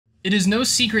It is no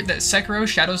secret that Sekiro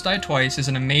Shadows Die Twice is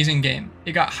an amazing game.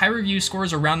 It got high review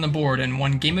scores around the board and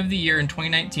won Game of the Year in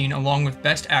 2019 along with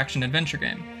Best Action Adventure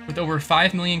Game. With over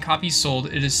 5 million copies sold,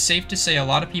 it is safe to say a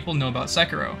lot of people know about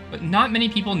Sekiro, but not many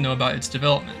people know about its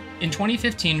development. In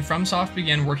 2015, FromSoft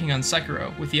began working on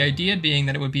Sekiro, with the idea being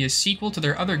that it would be a sequel to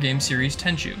their other game series,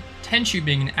 Tenchu. Tenchu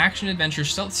being an action-adventure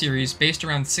stealth series based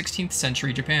around 16th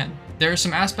century Japan. There are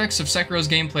some aspects of Sekiro's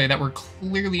gameplay that were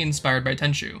clearly inspired by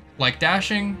Tenchu, like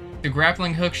dashing, the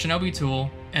grappling hook shinobi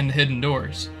tool, and the hidden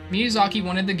doors. Miyazaki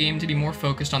wanted the game to be more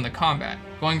focused on the combat,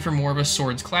 going for more of a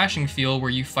swords clashing feel where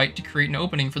you fight to create an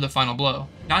opening for the final blow.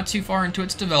 Not too far into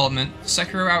its development,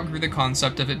 Sekiro outgrew the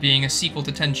concept of it being a sequel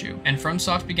to Tenchu, and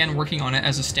FromSoft began working on it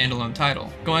as a standalone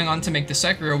title, going on to make the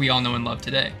Sekiro we all know and love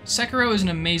today. Sekiro is an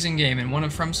amazing game and one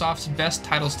of FromSoft's best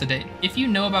titles to date. If you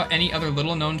know about any other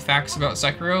little known facts about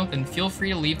Sekiro, then feel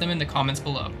free to leave them in the comments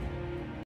below.